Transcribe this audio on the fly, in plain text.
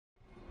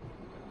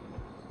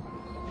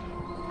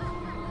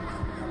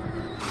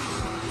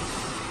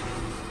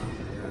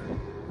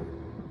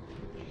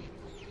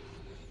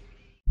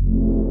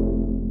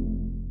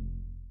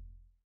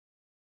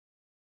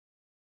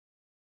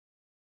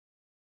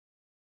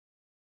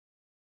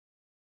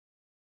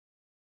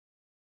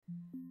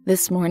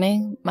This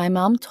morning, my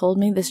mom told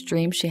me this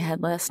dream she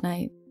had last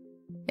night.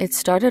 It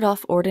started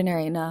off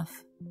ordinary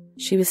enough.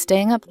 She was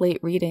staying up late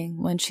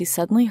reading when she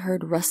suddenly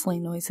heard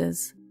rustling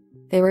noises.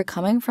 They were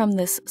coming from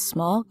this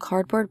small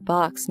cardboard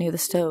box near the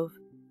stove.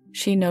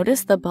 She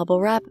noticed the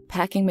bubble wrap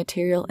packing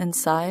material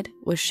inside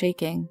was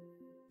shaking.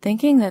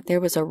 Thinking that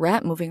there was a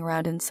rat moving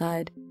around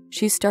inside,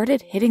 she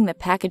started hitting the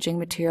packaging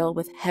material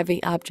with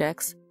heavy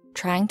objects,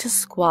 trying to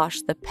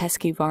squash the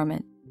pesky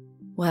varmint.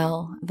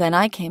 Well, then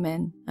I came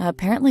in,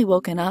 apparently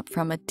woken up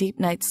from a deep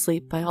night's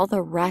sleep by all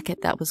the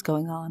racket that was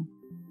going on.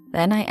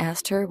 Then I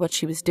asked her what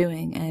she was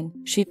doing, and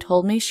she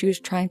told me she was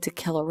trying to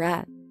kill a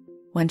rat.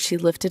 When she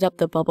lifted up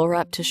the bubble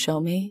wrap to show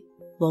me,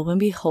 lo and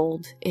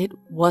behold, it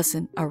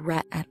wasn't a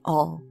rat at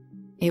all.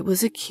 It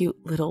was a cute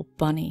little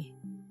bunny.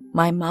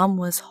 My mom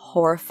was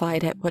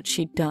horrified at what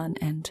she'd done,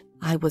 and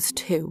I was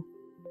too.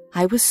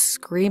 I was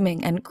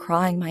screaming and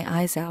crying my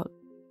eyes out.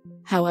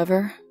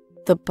 However,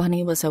 the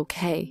bunny was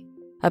okay,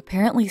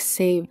 apparently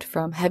saved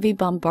from heavy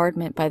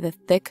bombardment by the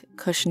thick,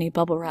 cushiony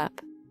bubble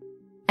wrap.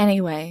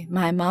 Anyway,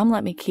 my mom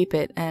let me keep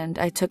it, and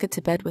I took it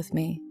to bed with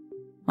me.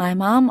 My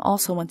mom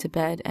also went to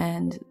bed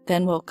and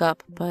then woke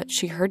up, but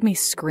she heard me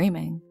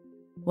screaming.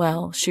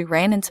 Well, she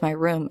ran into my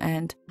room,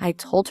 and I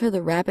told her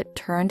the rabbit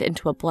turned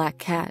into a black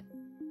cat.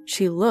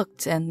 She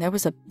looked, and there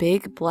was a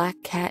big black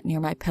cat near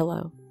my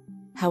pillow.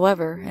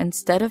 However,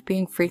 instead of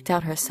being freaked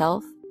out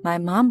herself, my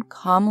mom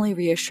calmly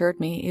reassured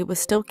me it was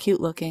still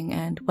cute looking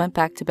and went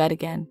back to bed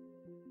again.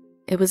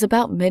 It was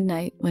about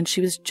midnight when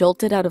she was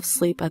jolted out of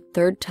sleep a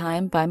third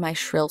time by my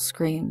shrill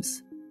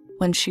screams.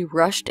 When she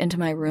rushed into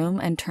my room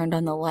and turned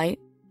on the light,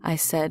 I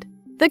said,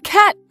 The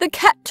cat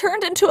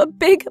turned into a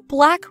big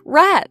black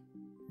rat!"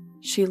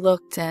 She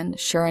looked, and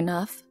sure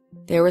enough,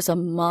 there was a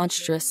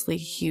monstrously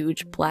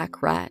huge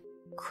black rat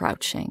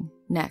crouching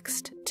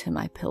next to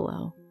my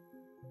pillow.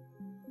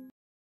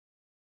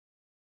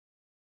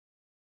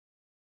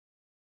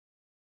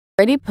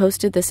 I already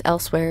posted this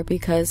elsewhere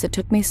because it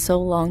took me so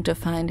long to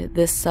find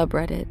this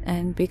subreddit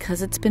and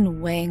because it's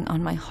been weighing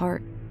on my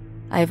heart.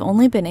 I have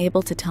only been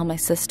able to tell my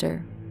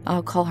sister,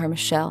 I'll call her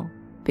Michelle,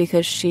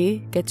 because she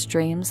gets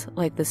dreams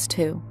like this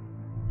too.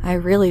 I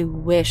really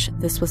wish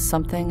this was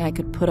something I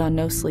could put on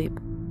No Sleep.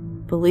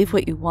 Believe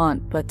what you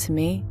want, but to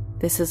me,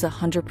 this is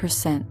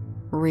 100%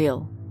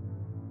 real.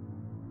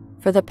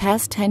 For the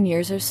past 10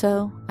 years or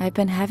so, I've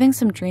been having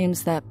some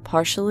dreams that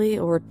partially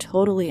or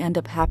totally end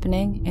up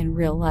happening in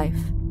real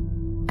life.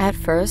 At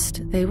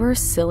first, they were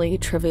silly,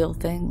 trivial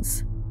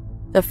things.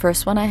 The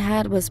first one I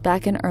had was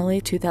back in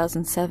early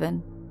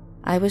 2007.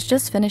 I was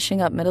just finishing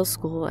up middle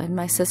school, and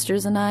my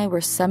sisters and I were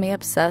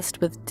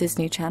semi-obsessed with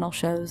Disney Channel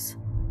shows.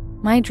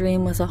 My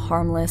dream was a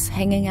harmless,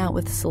 hanging out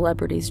with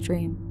celebrities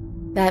dream.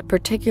 That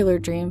particular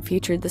dream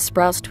featured the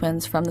Sprouse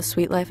twins from The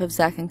Sweet Life of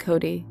Zack and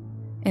Cody.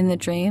 In the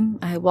dream,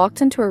 I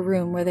walked into a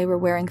room where they were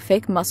wearing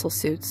fake muscle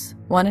suits,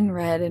 one in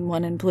red and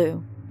one in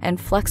blue,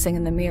 and flexing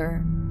in the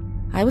mirror.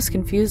 I was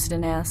confused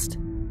and asked,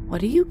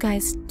 "What are you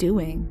guys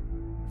doing?"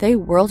 They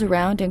whirled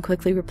around and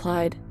quickly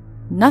replied,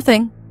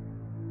 "Nothing."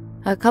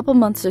 A couple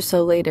months or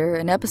so later,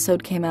 an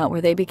episode came out where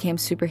they became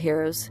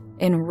superheroes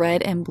in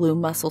red and blue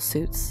muscle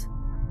suits.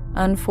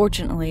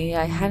 Unfortunately,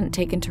 I hadn't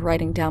taken to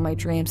writing down my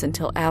dreams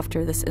until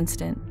after this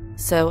incident,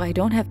 so I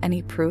don't have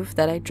any proof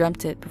that I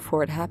dreamt it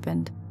before it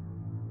happened.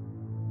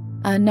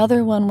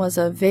 Another one was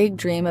a vague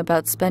dream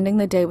about spending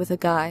the day with a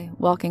guy,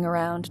 walking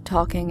around,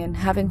 talking, and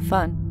having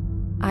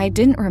fun. I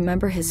didn't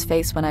remember his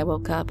face when I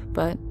woke up,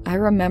 but I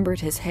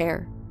remembered his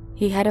hair.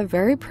 He had a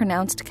very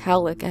pronounced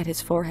cowlick at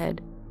his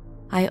forehead.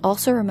 I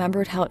also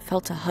remembered how it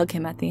felt to hug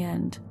him at the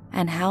end,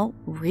 and how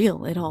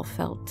real it all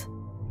felt.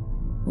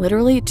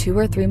 Literally 2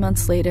 or 3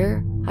 months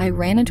later, I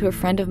ran into a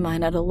friend of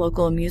mine at a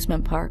local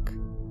amusement park.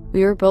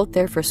 We were both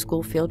there for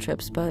school field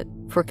trips, but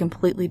for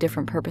completely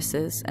different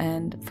purposes,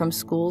 and from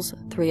schools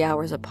 3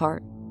 hours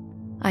apart.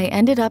 I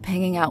ended up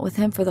hanging out with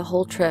him for the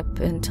whole trip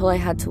until I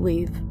had to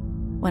leave.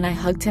 When I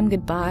hugged him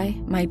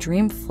goodbye, my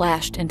dream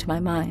flashed into my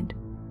mind.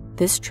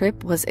 This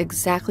trip was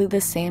exactly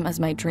the same as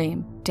my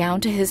dream,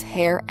 down to his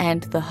hair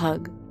and the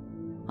hug.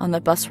 On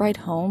the bus ride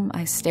home,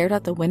 I stared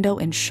out the window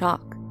in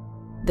shock.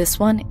 This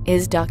one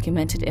is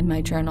documented in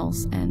my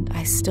journals, and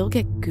I still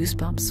get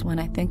goosebumps when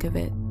I think of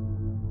it.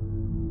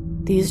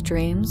 These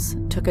dreams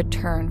took a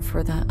turn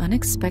for the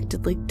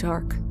unexpectedly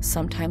dark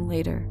sometime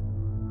later.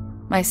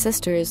 My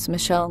sisters,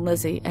 Michelle and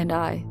Lizzie, and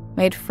I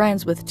made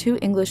friends with 2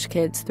 English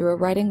kids through a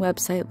writing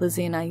website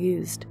Lizzie and I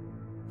used.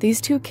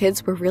 These 2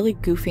 kids were really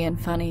goofy and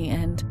funny,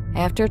 and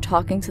after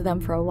talking to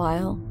them for a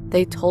while,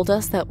 they told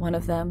us that one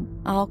of them,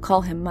 I'll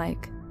call him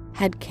Mike,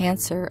 had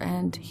cancer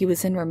and he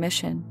was in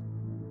remission.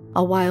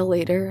 A while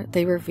later,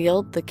 they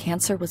revealed the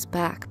cancer was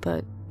back,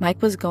 but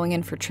Mike was going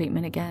in for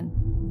treatment again.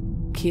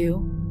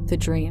 Cue the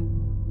dream.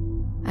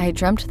 I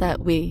dreamt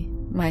that we,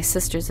 my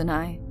sisters and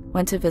I,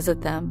 went to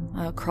visit them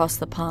across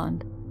the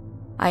pond.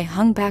 I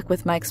hung back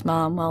with Mike's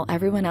mom while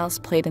everyone else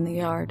played in the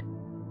yard.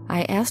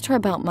 I asked her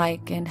about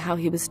Mike and how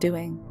he was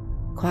doing.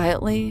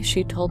 Quietly,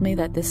 she told me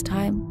that this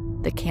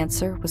time, the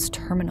cancer was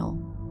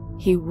terminal.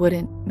 He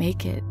wouldn't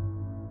make it.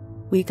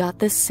 We got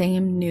the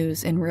same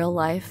news in real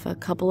life a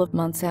couple of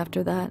months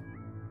after that.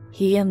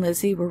 He and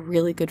Lizzie were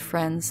really good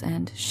friends,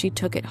 and she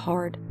took it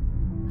hard.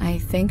 I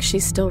think she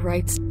still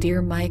writes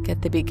Dear Mike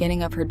at the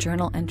beginning of her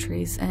journal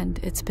entries, and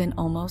it's been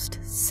almost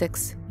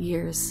 6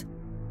 years.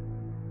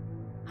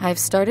 I've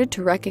started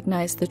to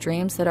recognize the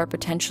dreams that are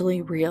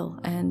potentially real,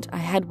 and I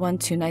had one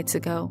 2 nights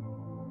ago.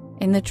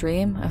 In the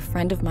dream, a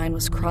friend of mine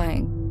was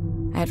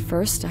crying. At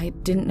first, I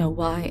didn't know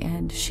why,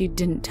 and she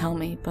didn't tell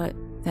me, but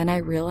then I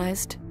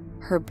realized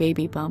her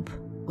baby bump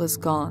was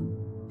gone.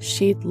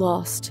 She'd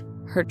lost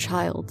her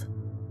child.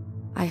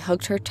 I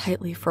hugged her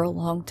tightly for a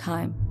long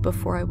time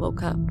before I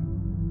woke up.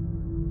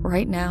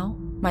 Right now,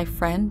 my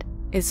friend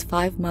is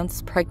 5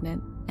 months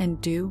pregnant and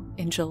due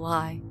in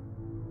July.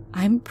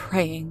 I'm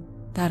praying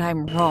that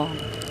I'm wrong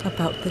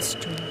about this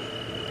dream.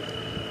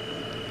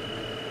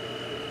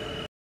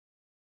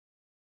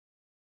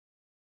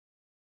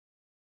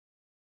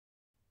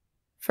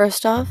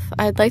 First off,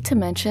 I'd like to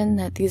mention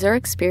that these are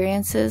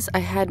experiences I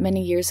had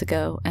many years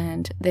ago,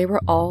 and they were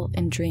all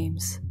in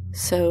dreams.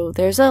 So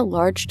there's a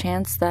large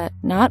chance that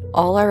not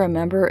all I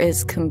remember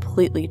is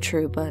completely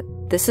true, but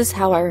this is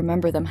how I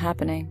remember them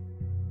happening.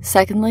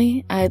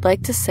 Secondly, I'd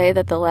like to say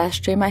that the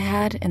last dream I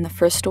had in the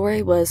first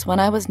story was when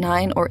I was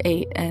 9 or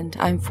 8, and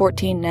I'm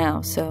 14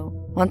 now, so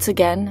once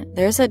again,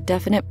 there's a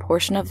definite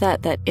portion of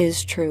that that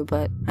is true,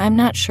 but I'm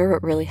not sure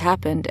what really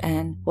happened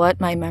and what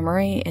my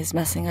memory is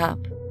messing up.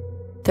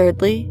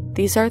 Thirdly,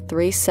 these are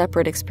 3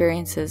 separate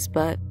experiences,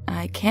 but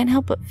I can't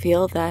help but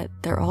feel that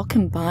they're all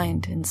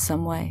combined in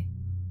some way.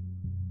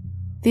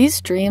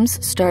 These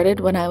dreams started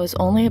when I was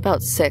only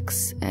about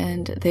 6,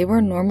 and they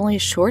were normally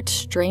short,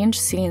 strange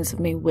scenes of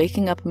me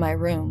waking up in my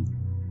room.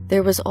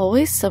 There was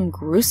always some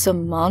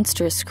gruesome,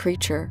 monstrous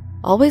creature,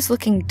 always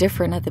looking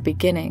different at the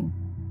beginning.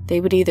 They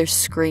would either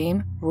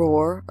scream,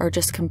 roar, or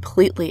just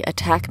completely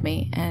attack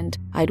me, and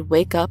I'd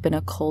wake up in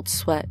a cold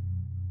sweat.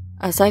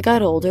 As I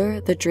got older,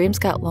 the dreams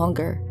got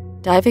longer,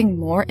 diving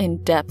more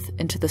in depth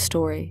into the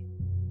story.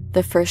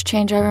 The first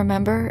change I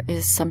remember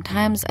is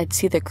sometimes I'd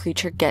see the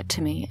creature get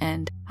to me,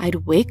 and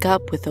I'd wake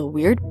up with a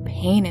weird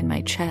pain in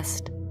my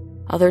chest.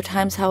 Other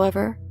times,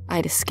 however,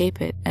 I'd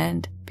escape it,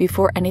 and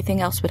before anything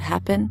else would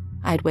happen,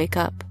 I'd wake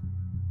up.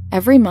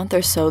 Every month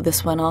or so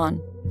this went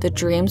on. The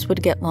dreams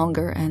would get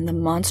longer, and the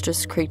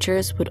monstrous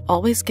creatures would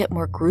always get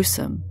more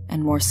gruesome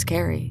and more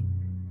scary.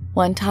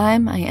 One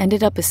time, I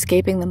ended up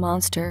escaping the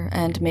monster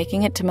and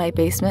making it to my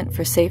basement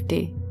for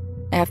safety.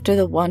 After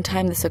the one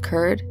time this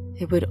occurred,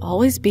 it would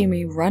always be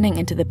me running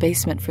into the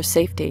basement for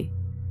safety.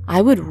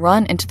 I would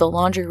run into the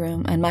laundry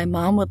room and my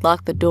mom would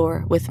lock the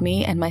door with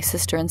me and my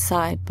sister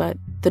inside, but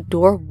the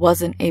door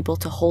wasn't able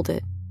to hold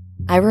it.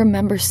 I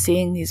remember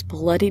seeing these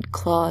bloodied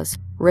claws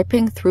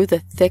ripping through the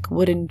thick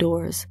wooden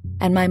doors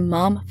and my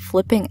mom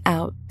flipping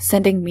out,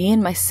 sending me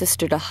and my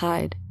sister to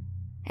hide.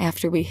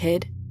 After we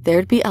hid,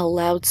 there'd be a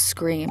loud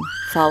scream,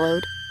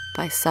 followed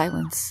by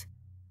silence.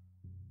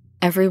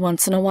 Every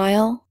once in a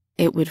while,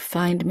 it would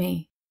find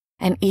me,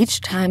 and each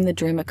time the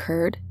dream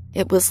occurred,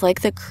 it was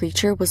like the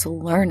creature was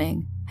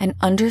learning and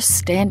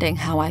understanding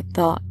how I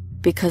thought,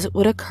 because it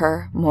would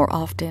occur more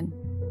often.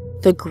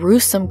 The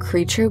gruesome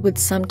creature would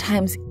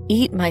sometimes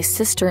eat my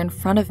sister in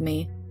front of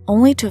me,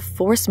 only to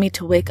force me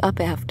to wake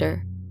up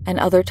after, and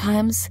other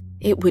times,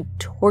 it would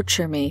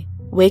torture me,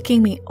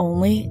 waking me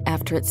only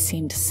after it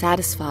seemed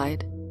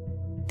satisfied.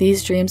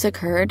 These dreams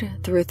occurred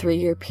through a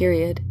 3-year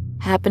period,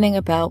 happening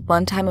about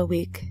 1 time a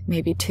week,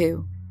 maybe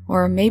 2,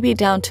 or maybe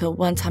down to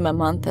 1 time a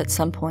month at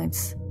some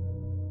points.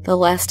 The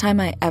last time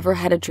I ever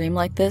had a dream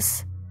like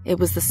this, it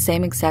was the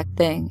same exact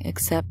thing,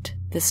 except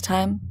this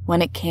time,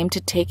 when it came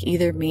to take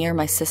either me or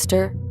my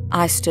sister,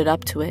 I stood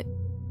up to it.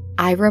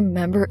 I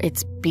remember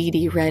its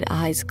beady red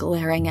eyes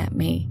glaring at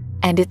me,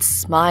 and its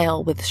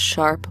smile with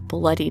sharp,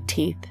 bloody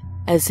teeth,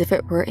 as if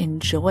it were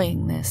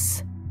enjoying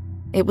this.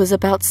 It was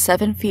about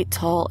 7 feet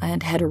tall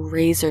and had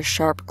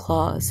razor-sharp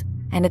claws,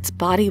 and its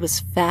body was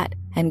fat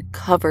and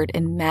covered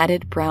in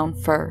matted brown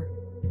fur.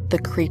 The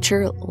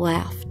creature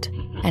laughed,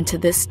 and to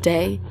this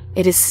day,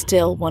 it is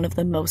still one of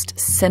the most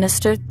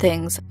sinister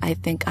things I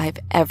think I've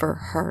ever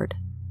heard.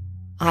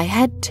 I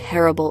had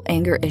terrible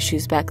anger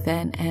issues back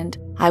then, and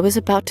I was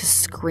about to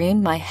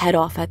scream my head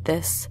off at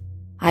this.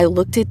 I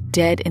looked it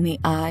dead in the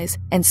eyes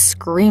and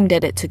screamed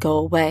at it to go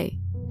away,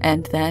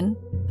 and then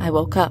I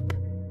woke up.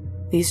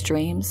 These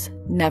dreams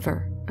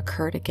never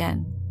occurred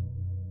again.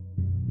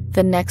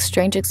 The next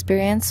strange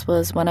experience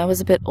was when I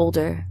was a bit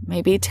older,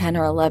 maybe 10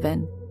 or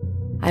 11.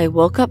 I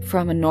woke up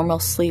from a normal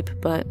sleep,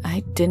 but I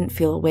didn't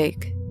feel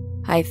awake.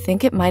 I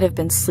think it might have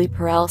been sleep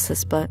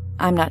paralysis, but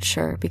I'm not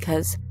sure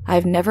because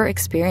I've never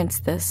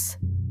experienced this.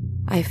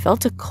 I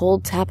felt a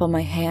cold tap on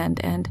my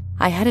hand and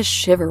I had a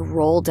shiver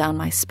roll down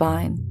my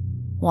spine.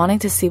 Wanting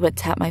to see what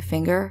tapped my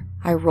finger,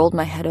 I rolled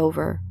my head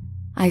over.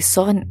 I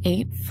saw an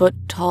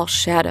 8-foot-tall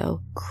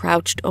shadow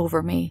crouched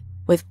over me,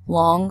 with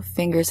long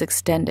fingers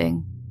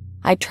extending.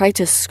 I tried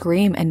to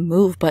scream and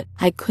move, but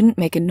I couldn't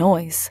make a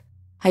noise.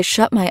 I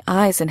shut my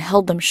eyes and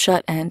held them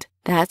shut, and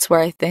that's where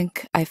I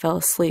think I fell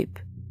asleep.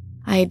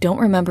 I don't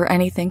remember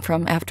anything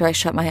from after I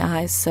shut my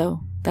eyes,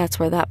 so that's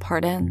where that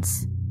part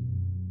ends.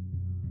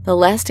 The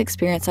last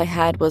experience I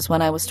had was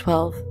when I was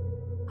 12.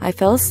 I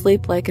fell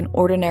asleep like an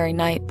ordinary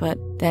night, but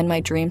then my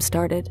dream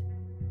started.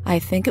 I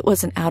think it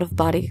was an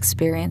out-of-body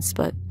experience,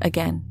 but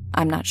again,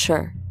 I'm not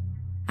sure.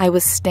 I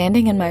was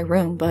standing in my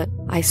room, but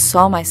I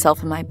saw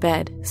myself in my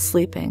bed,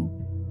 sleeping.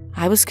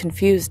 I was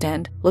confused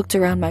and looked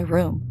around my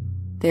room.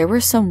 There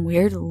were some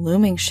weird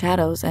looming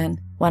shadows, and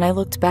when I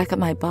looked back at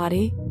my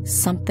body,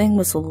 something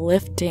was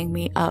lifting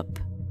me up.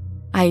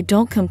 I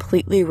don't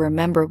completely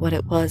remember what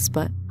it was,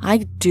 but I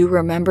do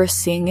remember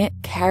seeing it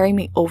carry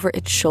me over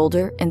its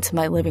shoulder into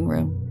my living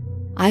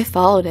room. I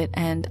followed it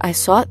and I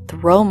saw it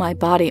throw my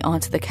body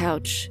onto the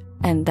couch,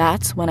 and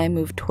that's when I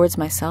moved towards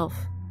myself,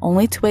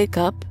 only to wake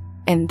up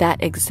in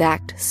that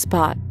exact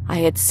spot I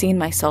had seen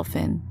myself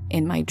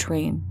in my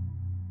dream.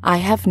 I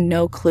have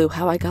no clue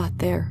how I got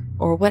there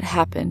or what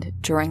happened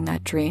during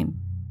that dream.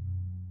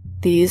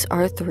 These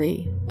are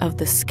 3 of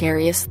the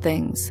scariest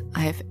things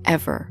I have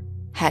ever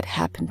had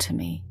happen to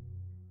me.